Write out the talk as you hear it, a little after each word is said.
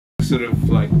sort of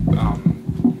like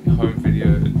home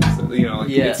video, you know, like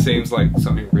it seems like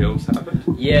something real's happened.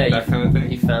 Yeah, that kind of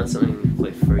thing. You found something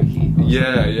like freaky.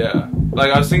 Yeah.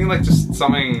 Like I was thinking like just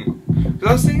something. Because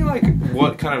I was thinking like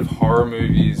what kind of horror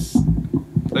movies,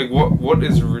 like what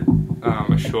is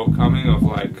a shortcoming of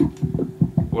like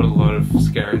what a lot of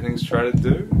scary things try to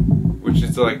do, which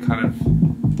is like kind of,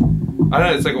 I don't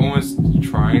know, it's like almost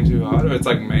trying too hard, or it's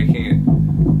like making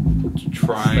it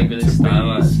trying to be.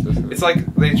 It's like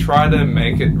they try to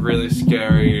make it really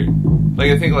scary.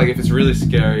 Like I think like if it's really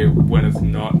scary when it's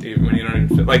not even, when you don't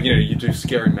even feel, like, you know, you do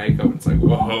scary makeup and it's like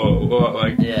whoa,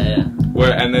 like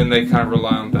where, and then they kind of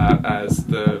rely on that as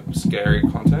the scary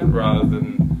content rather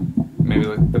than maybe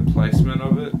like the placement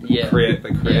of it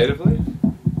creatively.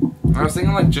 I was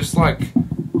thinking like just like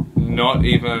not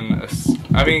even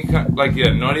not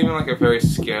even like a very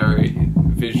scary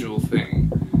visual thing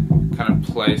kind of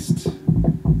placed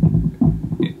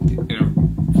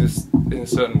in a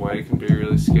certain way can be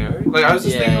really scary. Like I was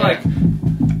just thinking like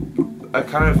a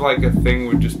kind of like a thing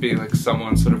would just be like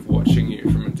someone sort of watching you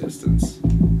from a distance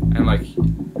and like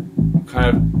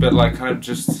kind of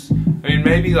just, I mean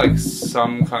maybe like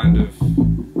some kind of, I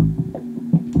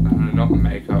don't know, not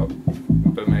makeup,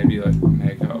 but maybe like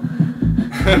makeup.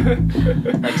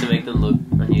 Like to make them look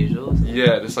unusual?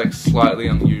 Yeah, just like slightly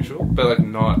unusual, but like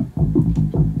not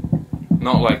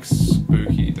like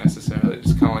spooky necessarily.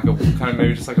 Just kind of like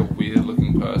maybe just like a weird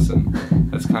looking person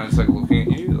that's kind of just like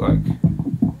looking at you, like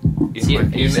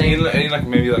in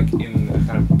maybe like in a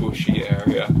kind of bushy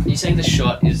area. Are you saying the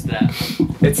shot is that?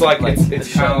 It's like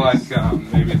it's kind of like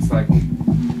maybe it's like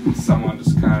someone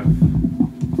just kind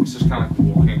of, it's just kind of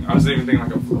like walking. I was even thinking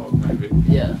like a vlog maybe.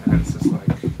 Yeah. And it's just like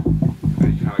you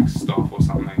kind of like stop or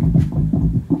something.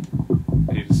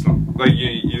 And you just stop, like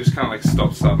you just kind of like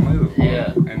stop suddenly. The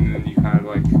vlog, and then you kind of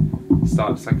like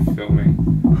start just like filming.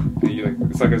 And you like,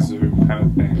 it's like a zoom kind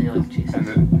of thing. And you're like, Jesus. And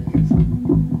then it's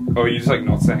like, oh, you just like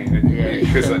not saying anything. Yeah.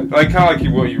 Because like kind of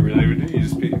like what you really would do. You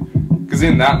just be, because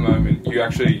in that moment you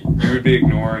would be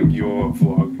ignoring your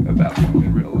vlog at that point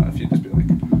in real life. You'd just be like,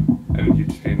 and then you'd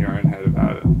just be in your own head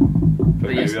about it.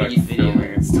 But maybe like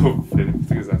filming and still video,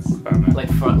 because that's, I don't know.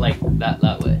 Like front, like that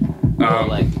way. Or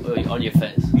like on your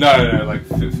face. No, like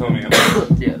filming it.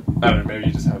 Yeah. I don't know. Maybe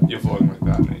you just have your vlog like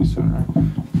that, and then you just turn around,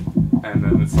 and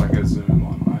then it's like a zoom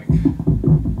on like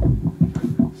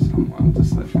someone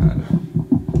just like kind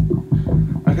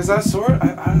of. Because I saw it. I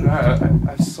don't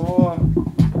know. I saw. I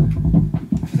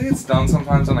think it's done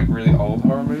sometimes on like really old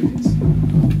horror movies.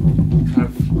 Kind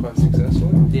of quite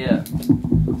successfully. Yeah.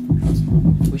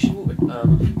 We should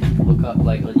look up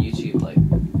like on YouTube like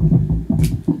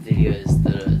videos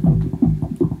that are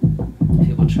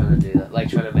people trying to do that, like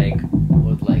trying to make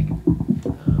with like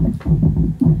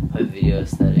a video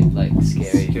aesthetic, like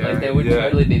scary. Like there would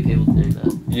totally be people doing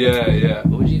that. Yeah.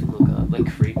 What would you even look up?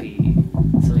 Like creepy,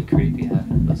 something creepy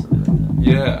happened or something like that.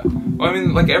 Yeah. Well, I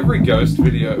mean, like every ghost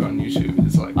video on YouTube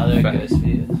is like. Are there ghost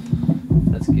videos?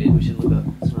 That's good. We should look up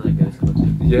some of the ghost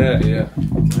content. Yeah.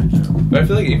 But I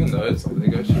feel like even those, like, they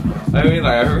go too far. I mean,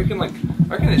 like, I reckon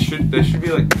there should be,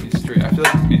 like, mystery. I feel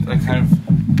like kind of,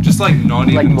 just, like, not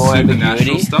like even more supernatural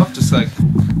ambiguity? stuff, just, like,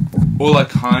 or, like,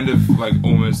 kind of, like,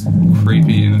 almost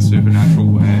creepy in a supernatural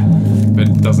way, but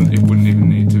it wouldn't even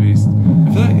need to be, I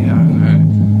feel like, yeah, I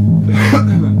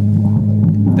don't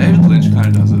know. David Lynch kind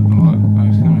of does it a lot. I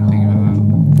was kind of thinking about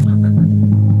that.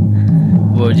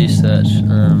 What would you search?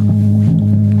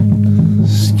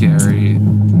 Scary.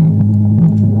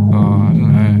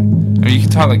 You can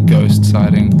type like ghost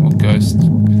sighting or ghost if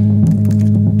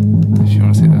you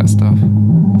want to see that stuff.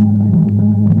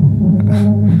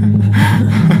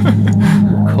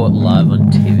 Caught live on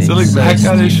TV. So like that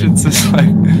kind of shit's just like.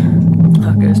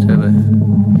 Oh, Ghost Turbo.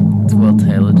 It's well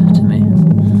tailored to me.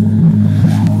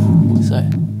 So.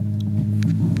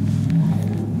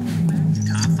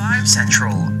 Top 5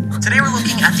 Central. Today we're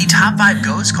looking at the top 5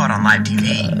 ghosts caught on live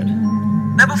TV.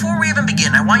 Now, before we even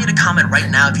begin, I want you to comment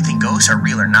right now if you think ghosts are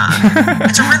real or not.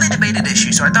 It's a really debated issue,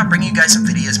 so I thought bringing you guys some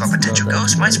videos about potential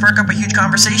ghosts might spark up a huge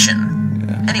conversation.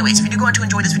 Anyways, if you do go on to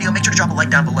enjoy this video, make sure to drop a like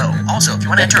down below. Also, if you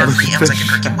want to enter our free Amazon gift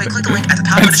card giveaway, click the link at the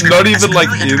top of the description. It's not even like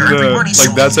in the,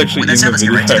 like that's actually in the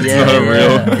video, it's not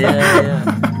real.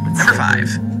 Number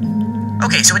 5.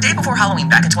 Okay, so a day before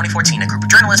Halloween back in 2014, a group of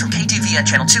journalists from KTV and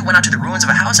Channel 2 went out to the ruins of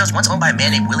a house that was once owned by a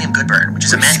man named William Goodburn, which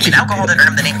is a man who made alcohol that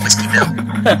earned him the name Whiskey Bill.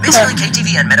 Basically,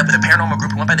 KTV met up with a paranormal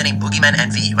group who went by the name Boogeyman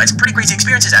NV, who had some pretty crazy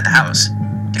experiences at the house.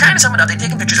 To kind of sum it up, they'd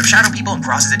taken pictures of shadow people and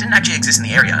crosses that didn't actually exist in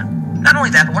the area. Not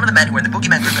only that, but one of the men who were in the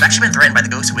Boogeyman group had actually been threatened by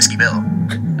the ghost of Whiskey Bill.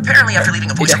 Apparently, after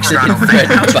leaving a voiceover around overnight,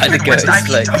 the house was given West IV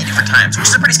 3 different times, which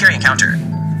is a pretty scary encounter.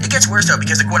 It gets worse though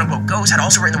because the quote-unquote ghost had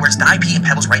also written the words die pee and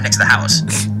pebbles right next to the house.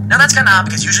 Now that's kinda odd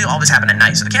because usually all this happened at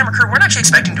night, so the camera crew weren't actually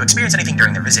expecting to experience anything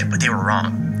during their visit, but they were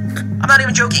wrong. I'm not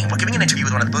even joking. While giving an interview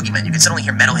with one of the boogeymen, you can suddenly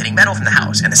hear metal hitting metal from the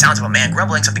house, and the sounds of a man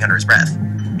grumbling something under his breath.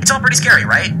 It's all pretty scary,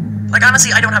 right? Like,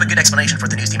 honestly, I don't have a good explanation for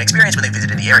what the news team experienced when they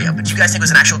visited the area, but do you guys think it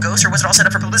was an actual ghost, or was it all set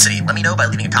up for publicity? Let me know by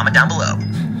leaving a comment down below.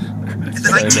 In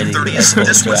the 1930s,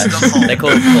 this was the home they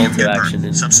call it call to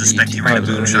action. Some suspect he ran a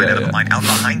moonshine out of a mine out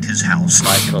behind his house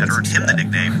that earned him the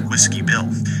nickname Whiskey Bill.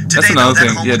 Today, That's another that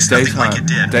thing. home Yeah, looks nothing like it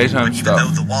did, daytime but even stuff.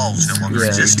 though the walls no longer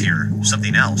exist here,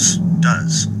 something else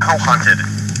does. How haunted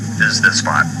is this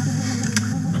spot?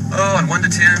 Oh, on 1 to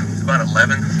 10, about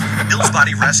 11. Bill's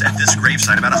body rests at this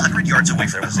gravesite about 100 yards away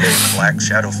from him. There was a black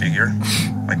shadow figure,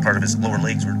 like part of his lower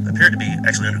legs appeared to be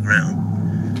actually underground.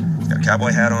 He's got a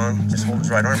cowboy hat on, just holding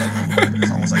his right arm up.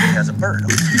 It's almost like he has a bird.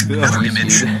 Another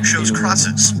image shows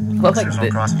crosses. Well, like There's no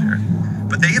crosses here.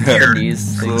 But they appeared.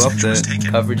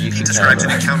 Coverage you He can describes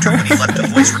an encounter when he left a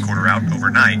voice recorder out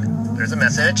overnight. There's a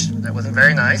message. That wasn't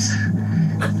very nice.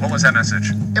 What was that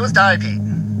message? It was die, Pete.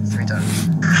 3 times.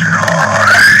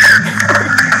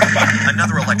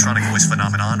 Another electronic voice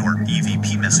phenomenon, or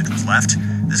EVP message, was left.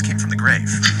 This came from the grave.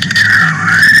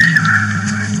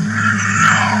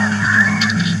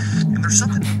 And there's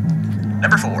something.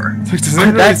 Number 4.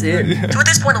 That's it. So at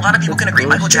this point, a lot of people can agree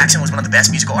Michael Jackson was one of the best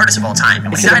musical artists of all time.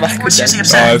 And when he died, people were seriously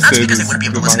upset, not because they wouldn't be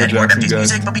able to listen to any more of MJ's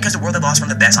music, but because the world had lost one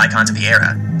of the best icons of the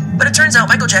era. But it turns out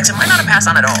Michael Jackson might not have passed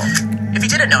on at all. If you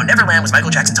didn't know, Neverland was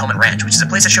Michael Jackson's home and ranch, which is a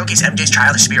place that showcased MJ's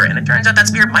childish spirit, and it turns out that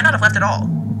spirit might not have left at all.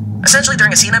 Essentially,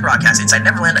 during a CNN broadcast inside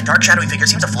Neverland, a dark, shadowy figure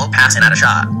seems to float past and out of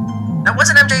shot. Now,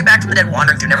 wasn't MJ back from the dead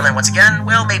wandering through Neverland once again?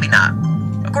 Well, maybe not.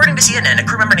 According to CNN, a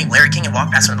crew member named Larry King had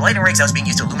walked past one of the lighting rigs that was being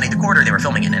used to illuminate the corridor they were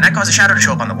filming in, and that caused a shadow to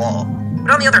show up on the wall.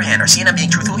 But on the other hand, are CNN being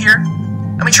truthful here?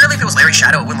 I mean, surely if it was Larry's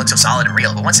shadow, it wouldn't look so solid and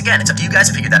real, but once again, it's up to you guys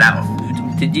to figure that out.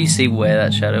 Did you see where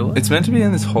that shadow was? It's meant to be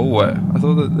in this hallway. I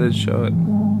thought that they'd show it.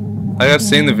 Like, I've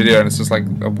seen the video and it's just like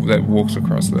that walks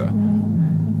across there.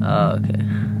 Oh, okay.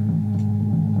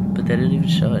 But they didn't even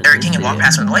show it. Larry King had walked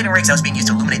past one of the lighting rigs that was being used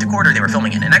to illuminate the corridor they were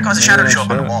filming in, and that caused a shadow to show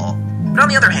up on the wall. But on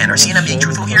the other hand, are CNN being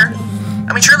truthful here?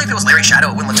 I mean, surely if it was Larry's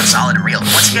shadow, it wouldn't look so solid and real, but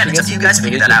once again, it's up to you guys to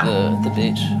figure that out. The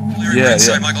beach. We're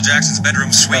inside Michael Jackson's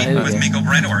bedroom suite with Miko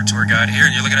Brando, our tour guide here,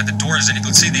 and you're looking at the doors, and you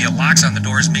can see the locks on the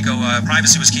doors. Miko,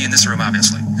 privacy was key in this room,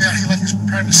 obviously. Yeah, he liked his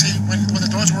privacy. When the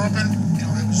doors were open, you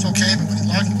know, it was okay, but when he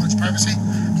locked, he wanted his privacy.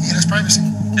 He had his privacy.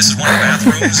 This is one of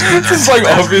the bathrooms. It's like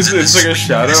obviously it's like a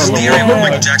shadow on the wall.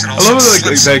 I love it like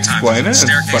they explain it. And it's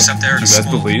like, do you guys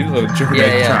believe or do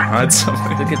they try to hide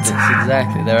something? Look at this,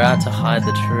 exactly. They're out to hide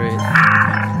the truth.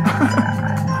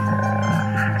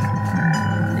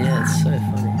 Yeah, it's so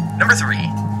funny. Number 3.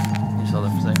 Just hold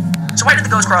on for a second. So why did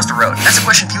the ghost cross the road? That's a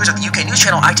question viewers of the UK news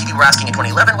channel ITV were asking in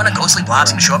 2011 when a ghostly blob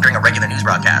seemed to show up during a regular news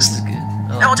broadcast. This is good.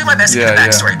 Now, I'll do my best to give a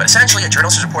backstory, but essentially a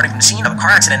journalist was reporting from the scene of a car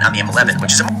accident on the M11,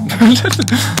 which is a...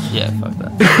 Yeah, fuck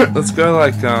that. Let's go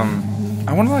like,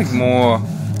 I want to like more...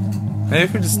 Maybe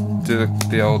if we just do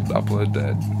the old upload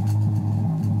date.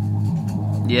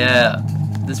 Yeah,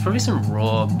 there's probably some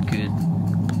raw, good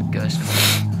ghost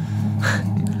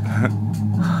content.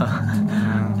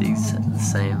 These the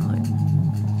same, like,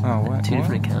 Oh, wait, two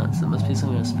different accounts. There must be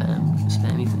some kind of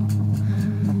spammy thing.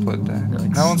 Upload date. No,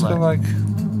 it's That one's like- got like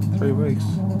 3 weeks.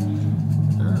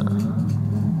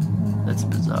 That's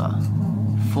bizarre.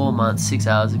 4 months, 6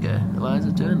 hours ago. Why is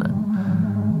it doing that?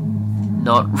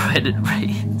 Not Reddit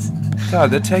reads. God,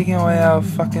 they're taking away our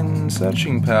fucking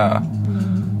searching power.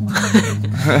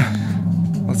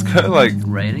 Let's go like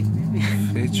Rating, maybe?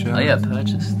 feature. Oh yeah,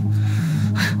 purchased.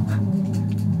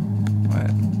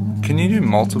 Wait, can you do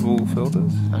multiple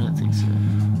filters? I don't think so.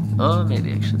 Oh,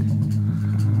 maybe actually.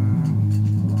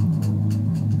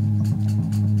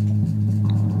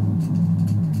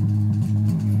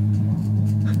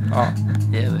 Oh,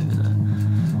 Yeah, maybe not.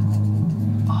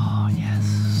 Oh, yes.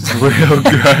 real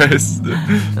gross.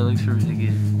 That looks really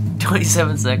good.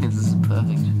 27 seconds, this is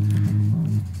perfect.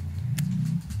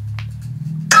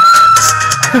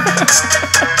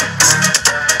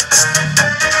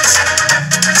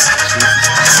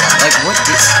 Like, what is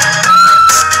this?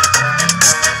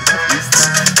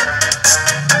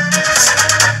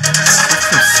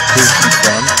 Spooky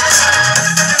fun.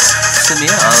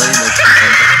 Samir Ali makes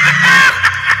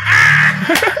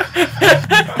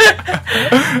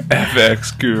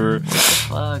FX guru.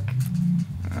 fuck.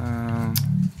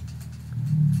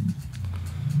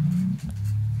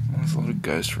 There's a lot of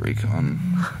Ghost Recon.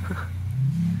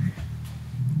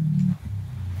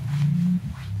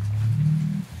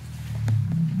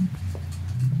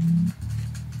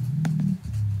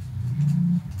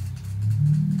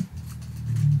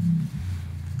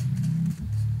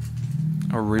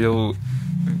 real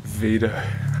veto.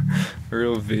 A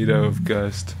real veto of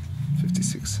Ghost.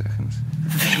 56 seconds.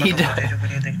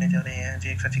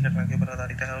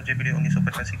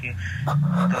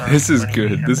 This is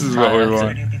good. This is what we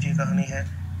want.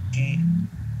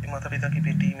 माता पिता की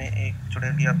बेटी में एक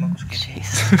चुड़ैल की आत्मा घुस गई थी।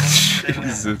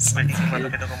 बेटी के माता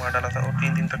पिता को मार डाला था और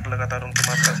 3 दिन तक लगातार उनके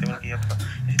मांस का सेवन किया था।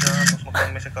 इसी तरह उस मकान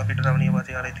में से काफी डरावनी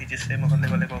आवाजें आ रही थी जिससे मोहल्ले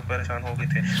वाले बहुत परेशान हो गए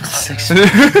थे।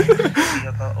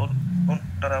 और उन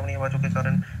डरावनी आवाजों के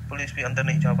कारण पुलिस भी अंदर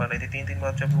नहीं जा पा रही थी। 3 दिन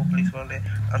बाद जब वो पुलिस वाले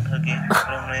अंदर गए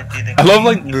और उन्होंने ये देखा। I love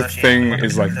like the thing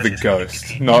is like the ghost,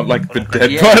 not like the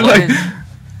dead part. Like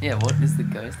yeah, what is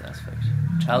the ghost aspect?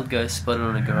 Child ghost spotted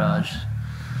on a garage.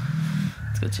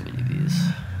 Got too many views.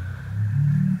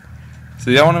 So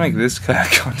yeah, I want to make this kind of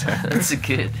content. That's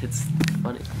good. It's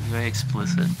funny. Very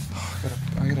explicit.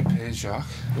 I gotta pay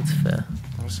Jacques. That's fair.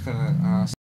 I'm just gonna